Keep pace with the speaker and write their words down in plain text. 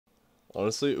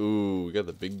Honestly, ooh, we got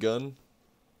the big gun.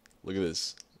 Look at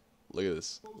this. Look at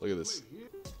this. Look at this.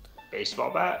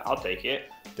 Baseball bat? I'll take it.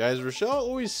 Guys, Rochelle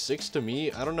always sticks to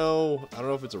me. I don't know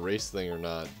if it's a race thing or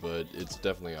not, but it's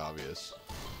definitely obvious.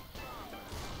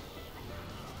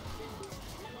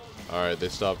 Alright, they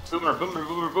stopped. Boomer, boomer,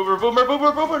 boomer, boomer, boomer,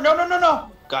 boomer, boomer. No, no, no, no.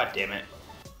 God damn it.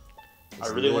 I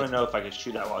really want to know if I can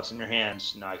shoot that while it's in your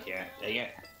hands. No, I can't. Dang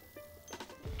it.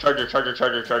 Charger, charger,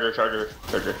 charger, charger, charger,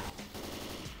 charger.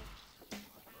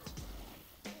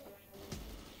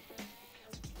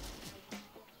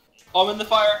 I'm in the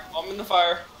fire. I'm in the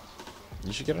fire.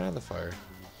 You should get out of the fire.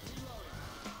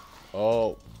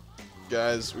 Oh,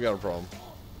 guys, we got a problem.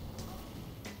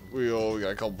 We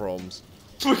got a couple problems.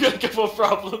 We got a couple of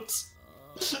problems.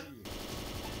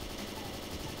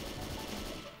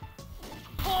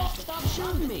 Oh, stop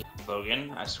shooting me!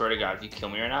 Logan, I swear to God, if you kill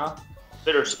me right now,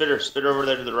 spitter, spitter, spitter over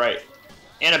there to the right,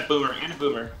 and a boomer, and a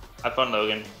boomer. Have fun,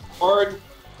 Logan. Forward.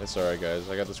 It's alright, guys.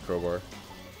 I got this crowbar.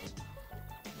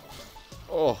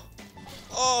 Oh,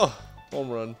 oh, home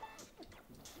run.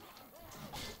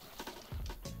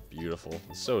 Beautiful.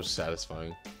 It's so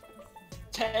satisfying.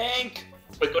 Tank.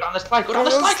 Wait, go down the slide. Go down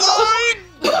the slide.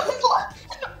 Go down the slide.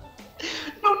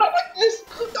 No, not like this.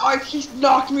 Oh, he's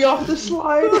knocked me off the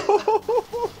slide.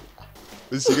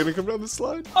 Is he gonna come down the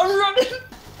slide? I'm running.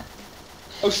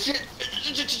 Oh shit.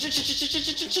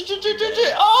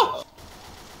 Oh.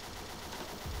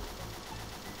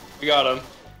 We got him.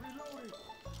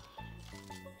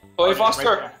 Oh, hey,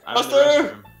 Foster.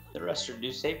 Foster. The restroom,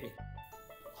 dude, save me.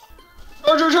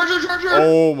 Charger, charger, charger.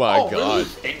 Oh my god.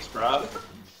 Thanks, bro.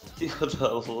 Feel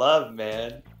the love,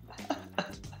 man.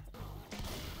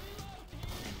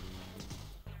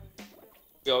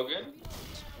 You all good?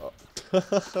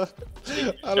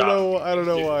 I don't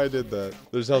know why I did that.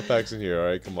 There's health packs in here,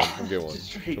 alright? Come on, come get one.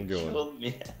 Come get one.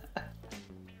 Me.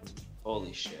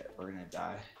 Holy shit, we're gonna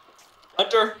die.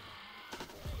 Hunter.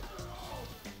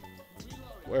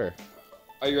 Where?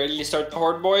 Are you ready to start the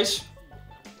horde, boys?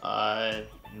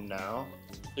 No.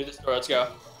 Through this door, let's go.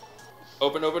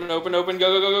 Open, open, open, open,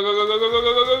 go, go, go, go, go, go, go, go,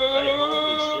 go, go, go,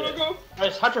 go, go, go.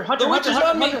 Guys, Hunter, Hunter, The witch Hunter, is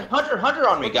on Hunter, me. Hunter, Hunter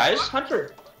on me, guys.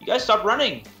 Hunter, you guys stop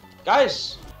running.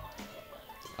 Guys.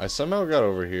 I somehow got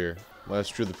over here. Might have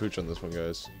screwed the pooch on this one,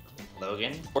 guys.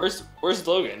 Logan? Where's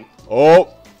Logan?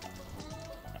 Oh!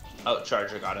 Oh,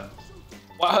 Charger got him.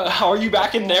 Wow, how are you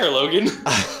back in there, Logan?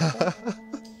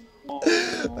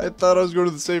 I thought I was going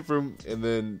to the safe room, and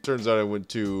then turns out I went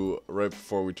to right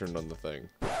before we turned on the thing.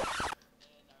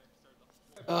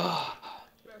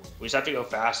 We just have to go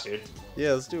fast, dude.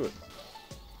 Yeah, let's do it.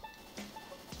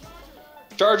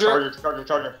 Charger. Charger, Charger,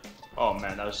 Charger. Oh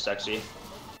man, that was sexy.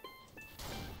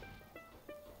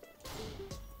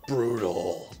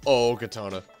 Brutal. Oh,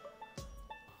 katana.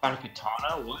 On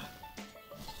katana? What?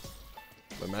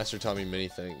 My master taught me many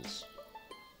things.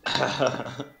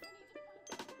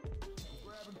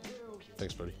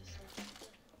 Thanks, buddy.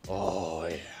 Oh,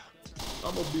 yeah.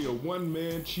 I'm gonna be a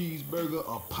one-man cheeseburger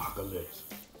apocalypse.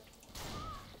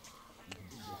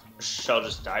 Shell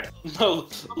just died. No,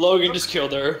 Logan just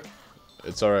killed her.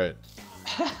 It's alright.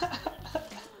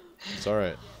 It's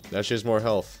alright. Now she has more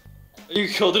health. You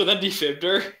killed her, then defibbed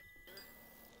her?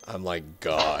 I'm like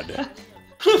God.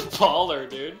 Baller,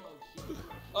 dude.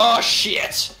 Oh,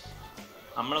 shit.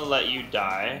 I'm gonna let you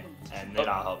die, and then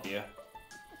I'll help you.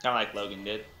 Kinda like Logan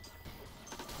did.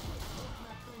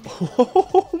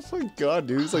 Oh my god,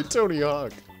 dude. He's like Tony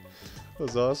Hawk. That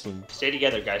was awesome. Stay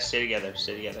together, guys. Stay together.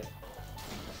 Stay together.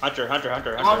 Hunter, Hunter,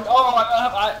 Hunter, Hunter.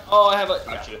 I have a...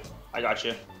 Got you. I got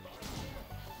you.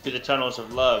 To the tunnels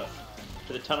of love.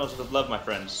 To the tunnels of love, my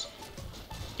friends.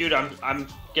 Dude, I'm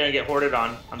gonna get hoarded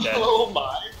on. I'm dead. Oh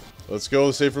my. Let's go.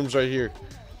 The safe room's right here.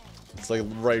 It's like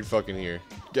right fucking here.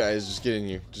 Guys, just get in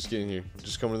here. Just get in here.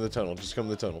 Just come to the tunnel. Just come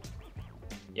to the tunnel.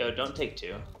 Yo, don't take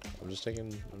two. I'm just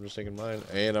taking mine.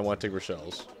 And I want to take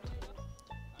Rochelle's.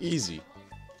 Easy.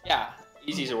 Yeah,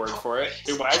 easy's a word for it.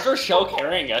 Dude, why is Rochelle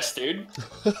carrying us, dude?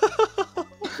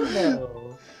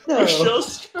 No.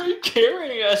 Rochelle's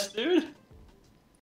carrying us, dude.